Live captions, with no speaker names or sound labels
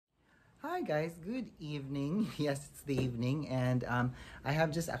Hi guys, good evening. Yes, it's the evening, and I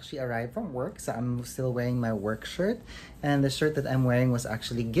have just actually arrived from work, so I'm still wearing my work shirt. And the shirt that I'm wearing was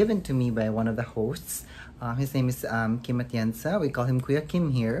actually given to me by one of the hosts. His name is Kim Atienza. We call him Kuya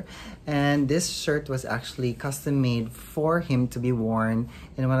Kim here. And this shirt was actually custom made for him to be worn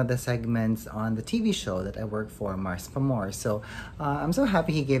in one of the segments on the TV show that I work for, Mars for More. So I'm so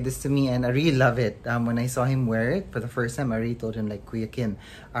happy he gave this to me, and I really love it. When I saw him wear it for the first time, I really told him, like, Kuya Kim,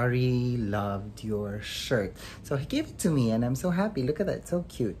 I really loved your shirt. So he gave it to me, and I'm so happy. Look at that, it's so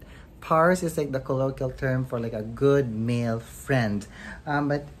cute. Pars is like the colloquial term for like a good male friend.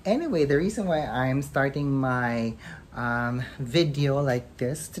 But anyway, the reason why I'm starting my video like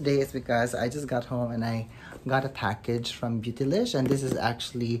this today is because I just got home and I got a package from Beautylish, and this is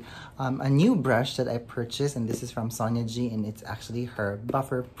actually a new brush that I purchased, and this is from Sonia G, and it's actually her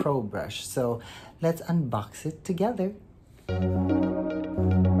Buffer Pro brush. So let's unbox it together.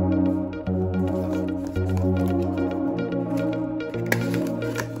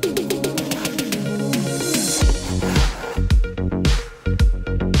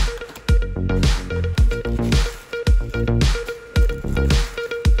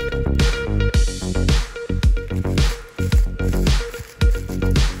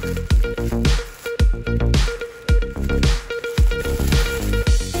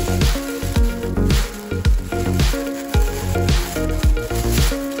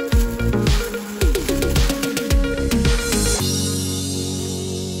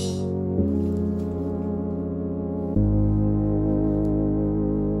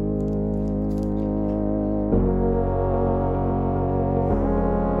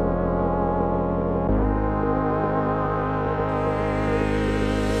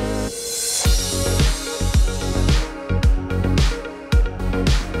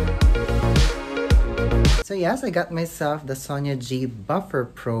 So yes, I got myself the Sonia G Buffer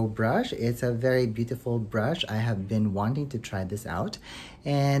Pro brush. It's a very beautiful brush. I have been wanting to try this out.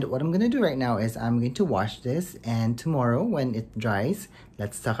 And what I'm going to do right now is I'm going to wash this, and tomorrow when it dries,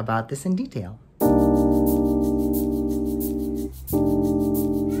 let's talk about this in detail.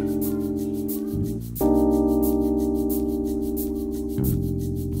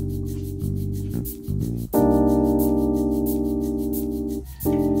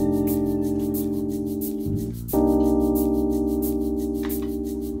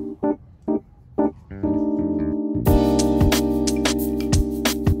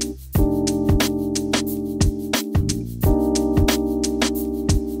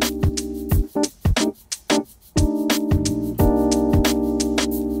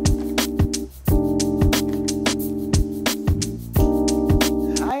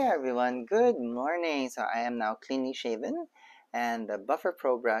 Good morning. So I am now cleanly shaven, and the Buffer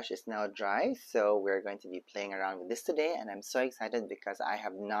Pro brush is now dry. So we're going to be playing around with this today, and I'm so excited because I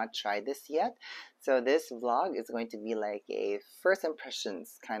have not tried this yet. So this vlog is going to be like a first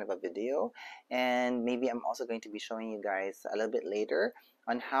impressions kind of a video, and maybe I'm also going to be showing you guys a little bit later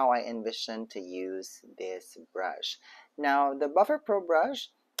on how I envision to use this brush. Now, the Buffer Pro brush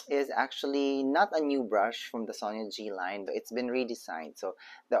is actually not a new brush from the Sonia G line, but it's been redesigned. So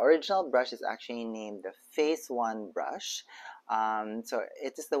the original brush is actually named the Phase 1 brush. So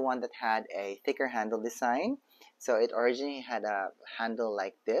it is the one that had a thicker handle design. So it originally had a handle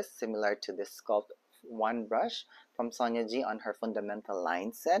like this, similar to the Sculpt 1 brush from Sonia G on her fundamental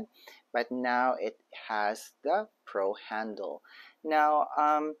line set. But now it has the Pro handle. Now,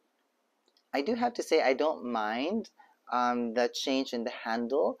 I do have to say I don't mind the change in the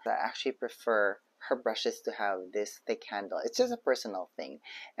handle. I actually prefer her brushes to have this thick handle. It's just a personal thing.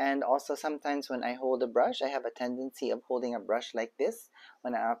 And also sometimes when I hold a brush, I have a tendency of holding a brush like this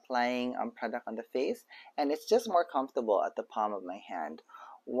when I'm applying product on the face, and it's just more comfortable at the palm of my hand.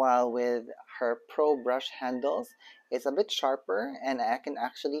 While with her Pro brush handles, it's a bit sharper, and I can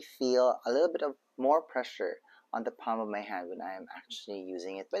actually feel a little bit of more pressure on the palm of my hand when I'm actually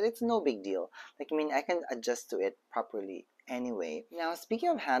using it, but it's no big deal. Like, I mean, I can adjust to it properly anyway. Now, speaking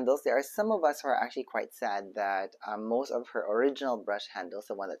of handles, there are some of us who are actually quite sad that most of her original brush handles,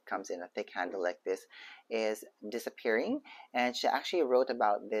 the one that comes in a thick handle like this, is disappearing. And she actually wrote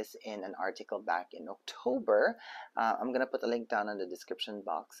about this in an article back in October. I'm gonna put a link down in the description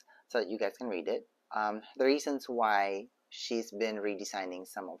box so that you guys can read it. The reasons why she's been redesigning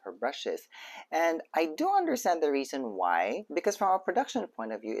some of her brushes. And I do understand the reason why, because from a production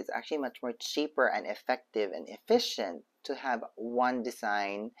point of view, it's actually much more cheaper and effective and efficient to have one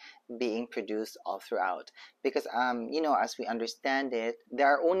design being produced all throughout. Because, you know, as we understand it, there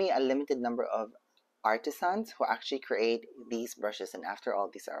are only a limited number of artisans who actually create these brushes, and after all,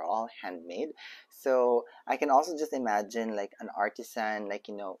 these are all handmade. So I can also just imagine like an artisan, like,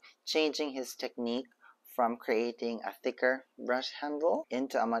 changing his technique from creating a thicker brush handle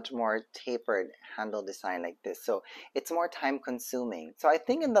into a much more tapered handle design like this. So it's more time consuming. So I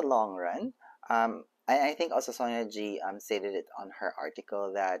think in the long run, I think also Sonia G stated it on her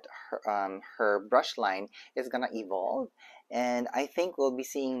article that her brush line is gonna evolve, and I think we'll be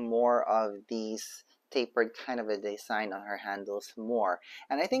seeing more of these tapered kind of a design on her handles more.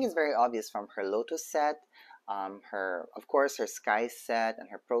 And I think it's very obvious from her Lotus set, her, of course, her Sky set and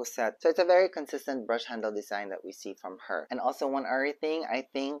her Pro set. So it's a very consistent brush handle design that we see from her. And also one other thing, I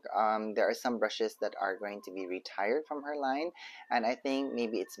think there are some brushes that are going to be retired from her line, and I think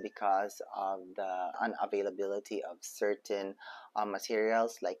maybe it's because of the unavailability of certain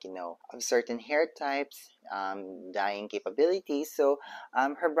materials, like, of certain hair types, dyeing capabilities. So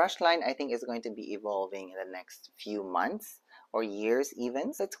her brush line, I think, is going to be evolving in the next few months or years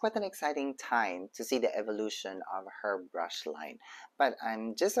even. So it's quite an exciting time to see the evolution of her brush line. But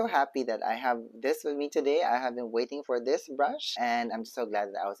I'm just so happy that I have this with me today. I have been waiting for this brush, and I'm so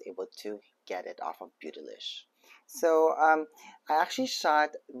glad that I was able to get it off of Beautylish. So I actually shot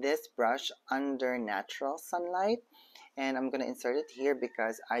this brush under natural sunlight, and I'm gonna insert it here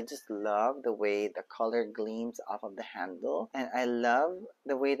because I just love the way the color gleams off of the handle, and I love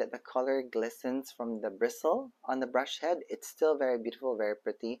the way that the color glistens from the bristle on the brush head. It's still very beautiful, very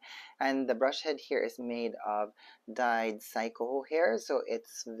pretty, and the brush head here is made of dyed psycho hair, so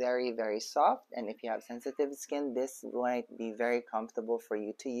it's very soft, and if you have sensitive skin, this might be very comfortable for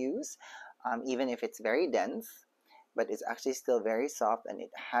you to use, even if it's very dense, but it's actually still very soft, and it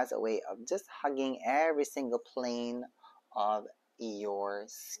has a way of just hugging every single plane of your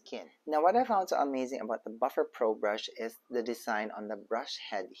skin. Now, what I found so amazing about the Buffer Pro brush is the design on the brush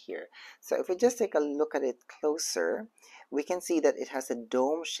head here. So if we just take a look at it closer, we can see that it has a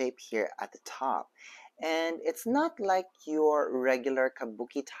dome shape here at the top. And it's not like your regular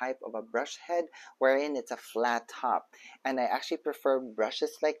kabuki type of a brush head wherein it's a flat top. And I actually prefer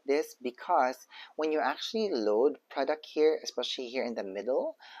brushes like this because when you actually load product here, especially here in the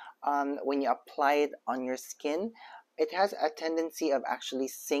middle, when you apply it on your skin, it has a tendency of actually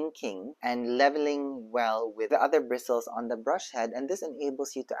sinking and leveling well with the other bristles on the brush head, and this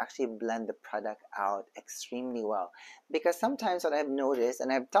enables you to actually blend the product out extremely well. Because sometimes what I've noticed,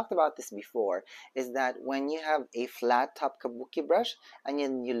 and I've talked about this before, is that when you have a flat top kabuki brush and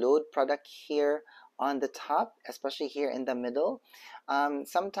then you load product here on the top, especially here in the middle,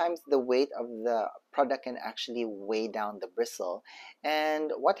 sometimes the weight of the product can actually weigh down the bristle,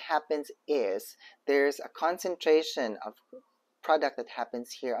 and what happens is there's a concentration of product that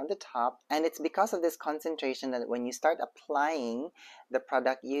happens here on the top, and it's because of this concentration that when you start applying the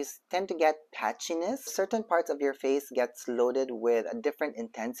product, you tend to get patchiness. Certain parts of your face gets loaded with a different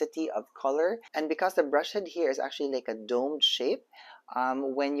intensity of color, and because the brush head here is actually like a domed shape,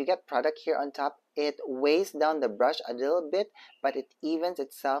 when you get product here on top, it weighs down the brush a little bit, but it evens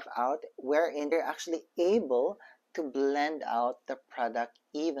itself out, wherein you're actually able to blend out the product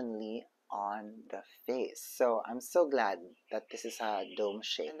evenly on the face. So I'm so glad that this is a dome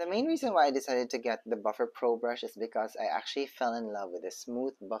shape. And the main reason why I decided to get the Buffer Pro brush is because I actually fell in love with the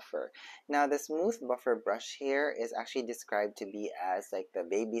smooth buffer. Now the smooth buffer brush here is actually described to be as like the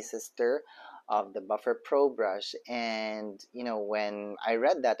baby sister of the Buffer Pro brush, and when I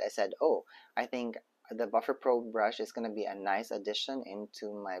read that, I said, oh, I think the Buffer Pro brush is going to be a nice addition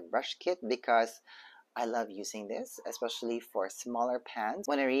into my brush kit because I love using this, especially for smaller pans.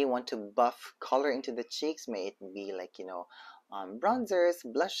 When I really want to buff color into the cheeks, may it be like, bronzers,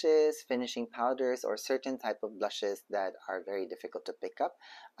 blushes, finishing powders, or certain type of blushes that are very difficult to pick up,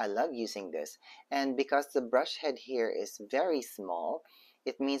 I love using this. And because the brush head here is very small,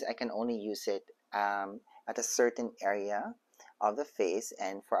 it means I can only use it at a certain area of the face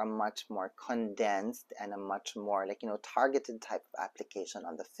and for a much more condensed and a much more like targeted type of application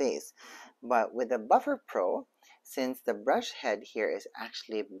on the face. But with the Buffer Pro, since the brush head here is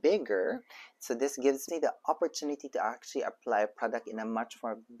actually bigger, so this gives me the opportunity to actually apply product in a much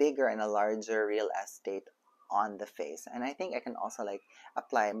more bigger and a larger real estate on the face. And I think I can also like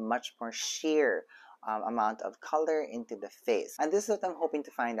apply much more sheer amount of color into the face, and this is what I'm hoping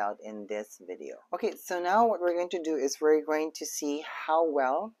to find out in this video. Okay, so now what we're going to do is we're going to see how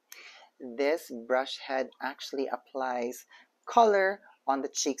well this brush head actually applies color on the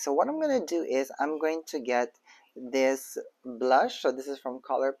cheek. So what I'm going to do is I'm going to get this blush. So this is from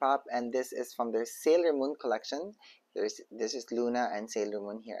ColourPop, and this is from their Sailor Moon collection. This is Luna and Sailor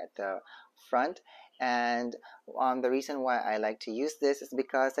Moon here at the front, and the reason why I like to use this is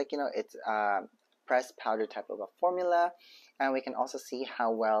because it's pressed powder type of a formula, and we can also see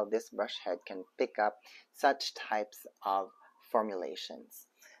how well this brush head can pick up such types of formulations.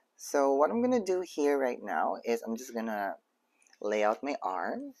 So what I'm going to do here right now is I'm just going to lay out my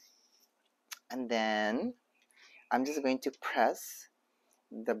arm, and then I'm just going to press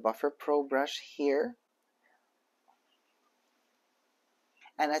the Buffer Pro brush here.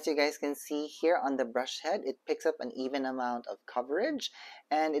 And as you guys can see here on the brush head, it picks up an even amount of coverage,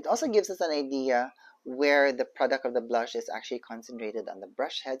 and it also gives us an idea where the product of the blush is actually concentrated on the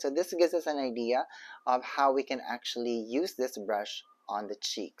brush head. So this gives us an idea of how we can actually use this brush on the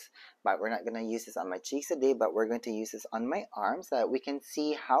cheeks. But we're not going to use this on my cheeks today, but we're going to use this on my arms so that we can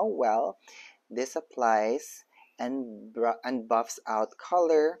see how well this applies and buffs out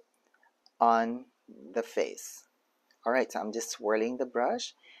color on the face. Alright, so I'm just swirling the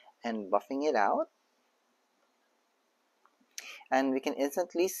brush and buffing it out. And we can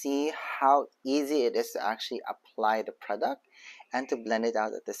instantly see how easy it is to actually apply the product and to blend it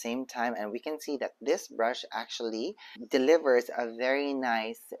out at the same time. And we can see that this brush actually delivers a very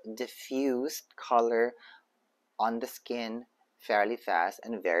nice diffused color on the skin fairly fast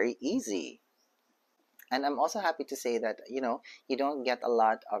and very easy. And I'm also happy to say that, you don't get a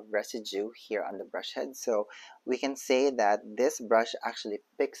lot of residue here on the brush head. So we can say that this brush actually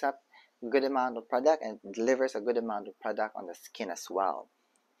picks up a good amount of product and delivers a good amount of product on the skin as well.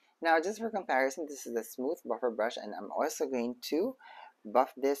 Now, just for comparison, this is a smooth buffer brush, and I'm also going to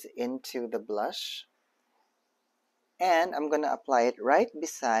buff this into the blush. And I'm going to apply it right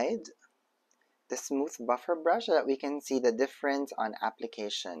beside the smooth buffer brush so that we can see the difference on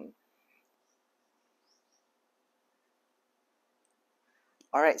application.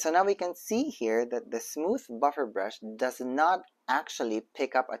 Alright, so now we can see here that the smooth buffer brush does not actually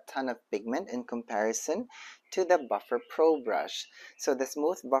pick up a ton of pigment in comparison to the Buffer Pro brush. So the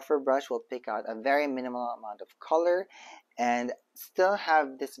smooth buffer brush will pick out a very minimal amount of color and still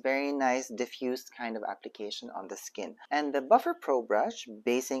have this very nice diffused kind of application on the skin. And the Buffer Pro brush,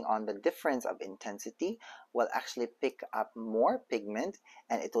 basing on the difference of intensity, will actually pick up more pigment,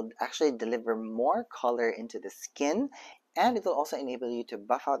 and it will actually deliver more color into the skin. And it will also enable you to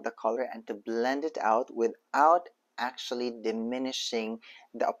buff out the color and to blend it out without actually diminishing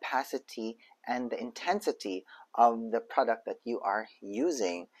the opacity and the intensity of the product that you are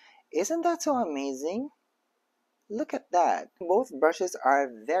using. Isn't that so amazing? Look at that. Both brushes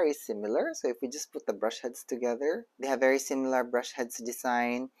are very similar. So if we just put the brush heads together, they have very similar brush heads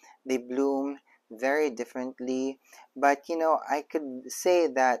design. They bloom very differently. But I could say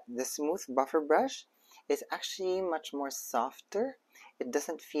that the smooth buffer brush is actually much more softer. It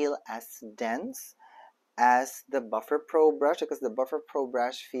doesn't feel as dense as the Buffer Pro brush, because the Buffer Pro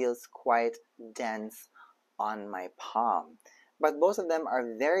brush feels quite dense on my palm. But both of them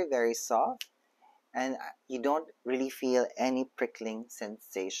are very, very soft, and you don't really feel any prickling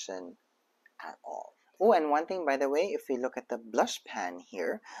sensation at all. Oh, and one thing, by the way, if we look at the blush pan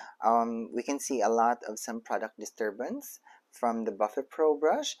here, we can see a lot of some product disturbance from the Buffer Pro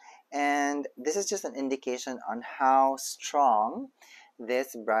brush, and this is just an indication on how strong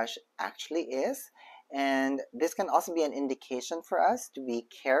this brush actually is. And this can also be an indication for us to be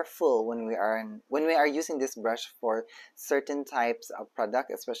careful when we are using this brush for certain types of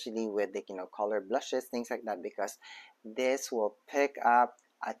product, especially with the color blushes, things like that, because this will pick up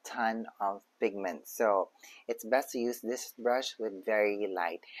a ton of pigment. So it's best to use this brush with very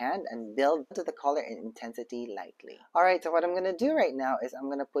light hand and build to the color and intensity lightly. Alright, so what I'm going to do right now is I'm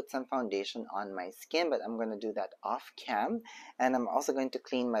going to put some foundation on my skin, but I'm going to do that off cam. And I'm also going to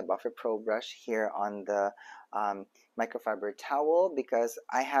clean my Buffer Pro brush here on the microfiber towel, because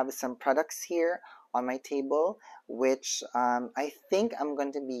I have some products here on my table which I think I'm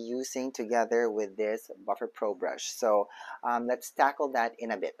going to be using together with this Buffer Pro brush. So let's tackle that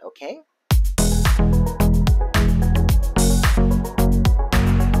in a bit, okay?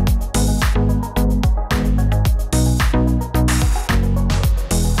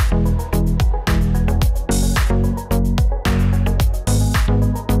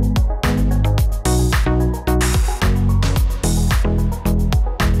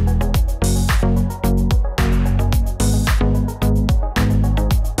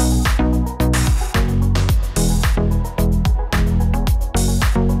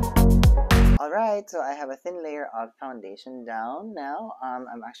 So I have a thin layer of foundation down now.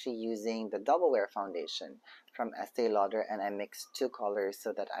 I'm actually using the Double Wear foundation from Estee Lauder, and I mixed two colors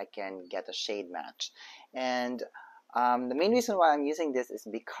so that I can get a shade match. And the main reason why I'm using this is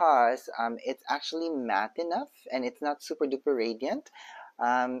because it's actually matte enough and it's not super duper radiant.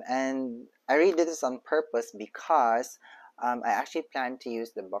 And I really did this on purpose because I actually plan to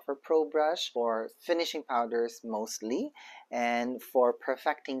use the Buffer Pro brush for finishing powders mostly and for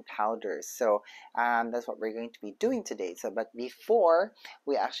perfecting powders. So that's what we're going to be doing today. So, but before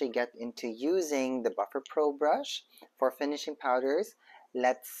we actually get into using the Buffer Pro brush for finishing powders,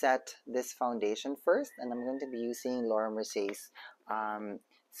 let's set this foundation first. And I'm going to be using Laura Mercier's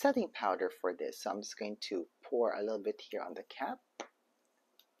setting powder for this. So I'm just going to pour a little bit here on the cap,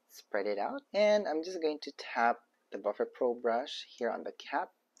 spread it out, and I'm just going to tap the Buffer Pro brush here on the cap,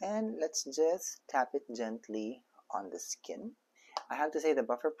 and let's just tap it gently on the skin. I have to say the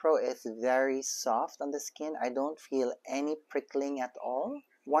Buffer Pro is very soft on the skin. I don't feel any prickling at all.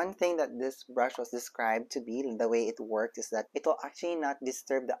 One thing that this brush was described to be, the way it works, is that it will actually not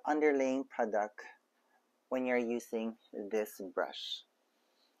disturb the underlying product when you're using this brush.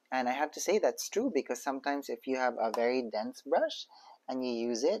 And I have to say that's true, because sometimes if you have a very dense brush and you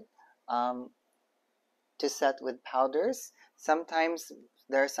use it to set with powders, sometimes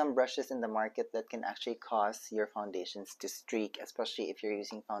there are some brushes in the market that can actually cause your foundations to streak, especially if you're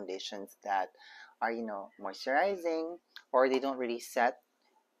using foundations that are, moisturizing, or they don't really set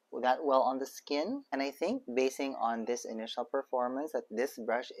that well on the skin. And I think, basing on this initial performance, that this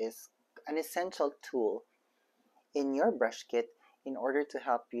brush is an essential tool in your brush kit in order to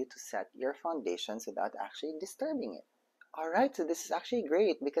help you to set your foundations without actually disturbing it. Alright, so this is actually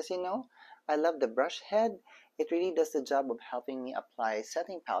great because I love the brush head. It really does the job of helping me apply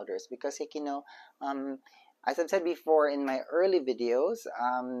setting powders because, as I've said before in my early videos,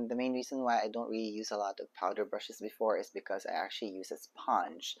 the main reason why I don't really use a lot of powder brushes before is because I actually use a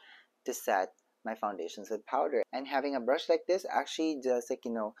sponge to set my foundations with powder. And having a brush like this actually just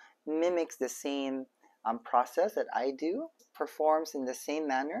mimics the same process that I do, performs in the same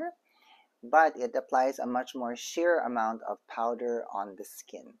manner, but it applies a much more sheer amount of powder on the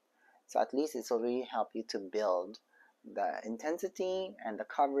skin. So at least it will really help you to build the intensity and the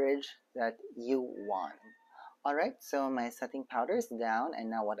coverage that you want. Alright, so my setting powder is down,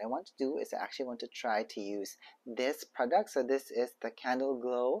 and now what I want to do is I actually want to try to use this product. So this is the Candle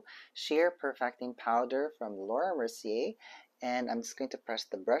Glow Sheer Perfecting Powder from Laura Mercier, and I'm just going to press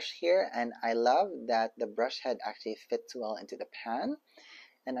the brush here, and I love that the brush head actually fits well into the pan.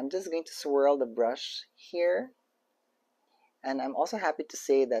 And I'm just going to swirl the brush here, and I'm also happy to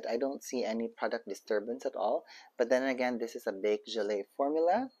say that I don't see any product disturbance at all. But then again, this is a baked gelée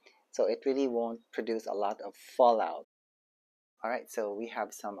formula, so it really won't produce a lot of fallout. Alright, so we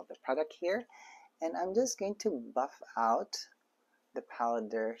have some of the product here, and I'm just going to buff out the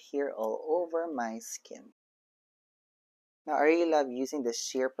powder here all over my skin. Now, I really love using the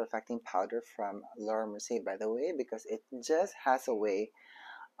Sheer Perfecting Powder from Laura Mercier, by the way, because it just has a way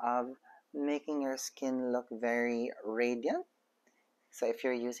of making your skin look very radiant. So if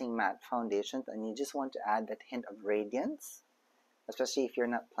you're using matte foundations and you just want to add that hint of radiance, especially if you're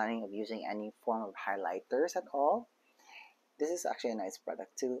not planning of using any form of highlighters at all, this is actually a nice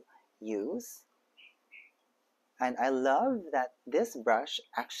product to use. And I love that this brush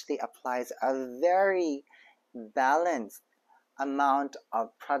actually applies a very balanced amount of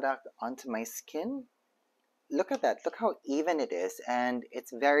product onto my skin. Look at that. Look how even it is. And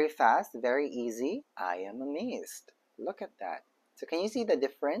it's very fast, very easy. I am amazed. Look at that. So can you see the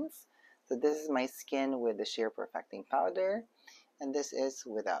difference? So this is my skin with the Sheer Perfecting Powder, and this is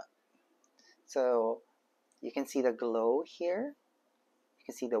without. So you can see the glow here. You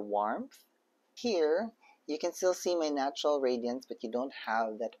can see the warmth. Here, you can still see my natural radiance, but you don't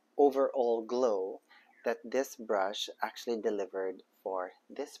have that overall glow that this brush actually delivered for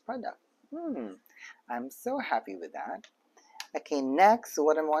this product. I'm so happy with that. Okay, next,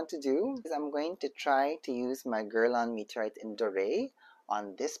 what I want to do is I'm going to try to use my Guerlain Meteorite in Doré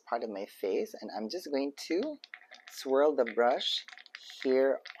on this part of my face, and I'm just going to swirl the brush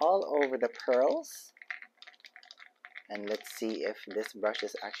here all over the pearls. And let's see if this brush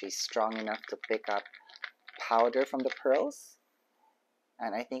is actually strong enough to pick up powder from the pearls.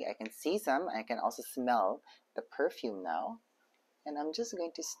 And I think I can see some. I can also smell the perfume now. And I'm just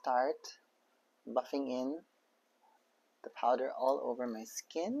going to start buffing in the powder all over my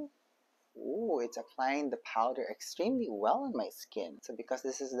skin. Ooh, it's applying the powder extremely well on my skin. So because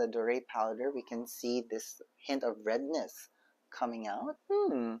this is the Doré powder, we can see this hint of redness coming out.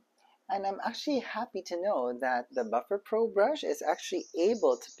 And I'm actually happy to know that the Buffer Pro brush is actually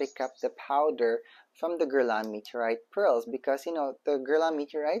able to pick up the powder from the Guerlain Meteorite pearls, because the Guerlain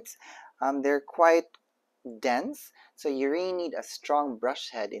Meteorites, they're quite dense, so you really need a strong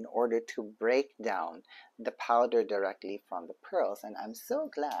brush head in order to break down the powder directly from the pearls. And I'm so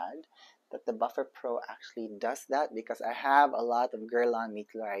glad that the Buffer Pro actually does that, because I have a lot of Guerlain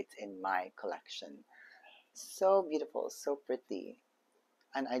meteorites in my collection. So beautiful, so pretty.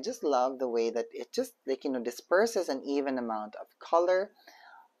 And I just love the way that it just like disperses an even amount of color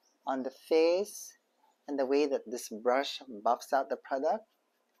on the face, and the way that this brush buffs out the product.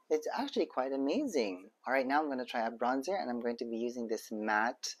 It's actually quite amazing. All right, now I'm going to try a bronzer, and I'm going to be using this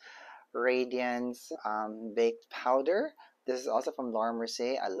matte Radiance Baked Powder. This is also from Laura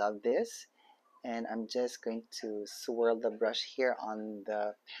Mercier. I love this. And I'm just going to swirl the brush here on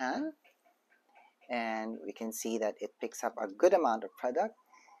the pan. And we can see that it picks up a good amount of product.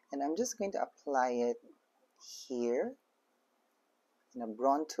 And I'm just going to apply it here in a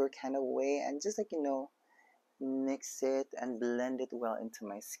bronzer kind of way, and just like mix it and blend it well into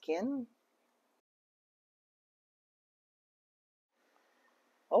my skin.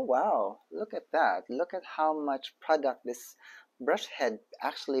 Oh wow, look at that. Look at how much product this brush head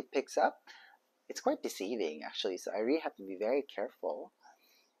actually picks up. It's quite deceiving actually, so I really have to be very careful.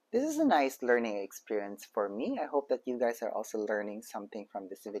 This is a nice learning experience for me. I hope that you guys are also learning something from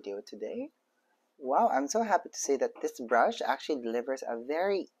this video today. Wow, I'm so happy to say that this brush actually delivers a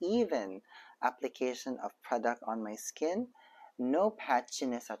very even application of product on my skin. No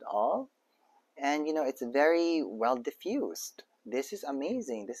patchiness at all. And it's very well diffused. This is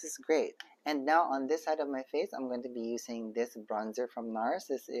amazing. This is great. And now on this side of my face, I'm going to be using this bronzer from NARS.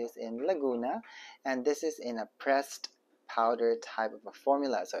 This is in Laguna, and this is in a pressed powder type of a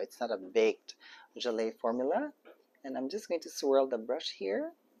formula, so it's not a baked gelée formula. And I'm just going to swirl the brush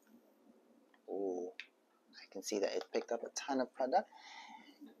here. Oh, I can see that it picked up a ton of product.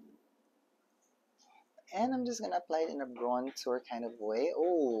 And I'm just going to apply it in a bronzer kind of way.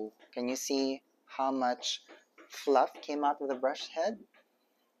 Oh, can you see how much fluff came out of the brush head?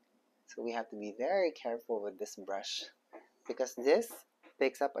 So we have to be very careful with this brush, because this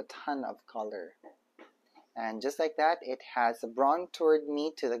picks up a ton of color. And just like that, it has bronzered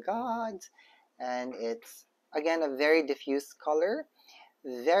me to the gods. And it's, again, a very diffuse color.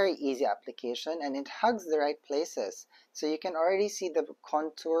 Very easy application, and it hugs the right places. So you can already see the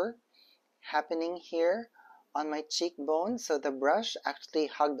contour happening here on my cheekbone. So the brush actually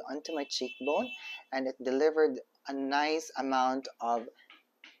hugged onto my cheekbone, and it delivered a nice amount of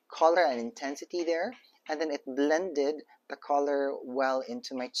color and intensity there, and then it blended the color well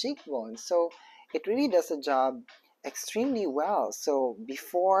into my cheekbone. So it really does the job extremely well. So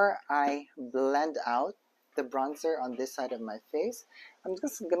before I blend out the bronzer on this side of my face, I'm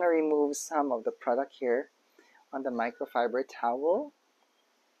just gonna remove some of the product here on the microfiber towel,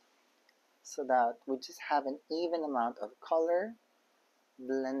 so that we just have an even amount of color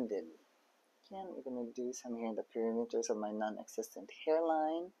blended. Again, we're going to do some here in the perimeters of my non-existent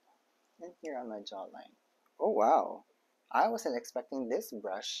hairline and here on my jawline. Oh wow, I wasn't expecting this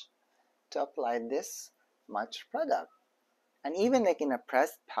brush to apply this much product. And even like in a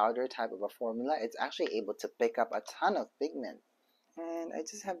pressed powder type of a formula, it's actually able to pick up a ton of pigment. And I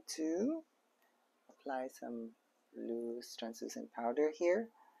just have to apply some loose translucent powder here,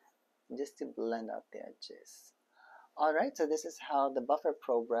 just to blend out the edges. Alright, so this is how the Buffer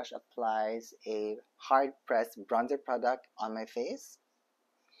Pro brush applies a hard pressed bronzer product on my face.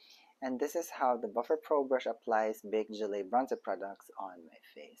 And this is how the Buffer Pro brush applies Baked Gelée bronzer products on my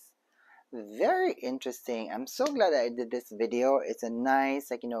face. Very interesting. I'm so glad I did this video. It's a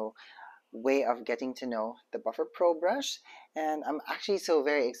nice, way of getting to know the Buffer Pro brush. And I'm actually so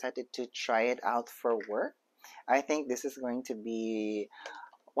very excited to try it out for work. I think this is going to be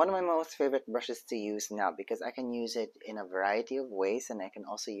one of my most favorite brushes to use now, because I can use it in a variety of ways, and I can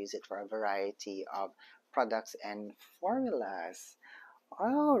also use it for a variety of products and formulas.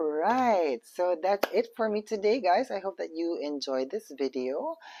 Alright, so that's it for me today, guys. I hope that you enjoyed this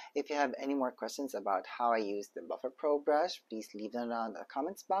video. If you have any more questions about how I use the Buffer Pro brush, please leave them down in the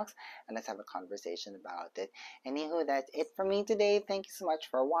comments box, and let's have a conversation about it. Anywho, that's it for me today. Thank you so much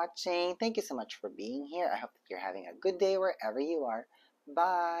for watching. Thank you so much for being here. I hope that you're having a good day wherever you are.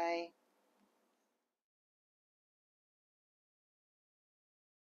 Bye!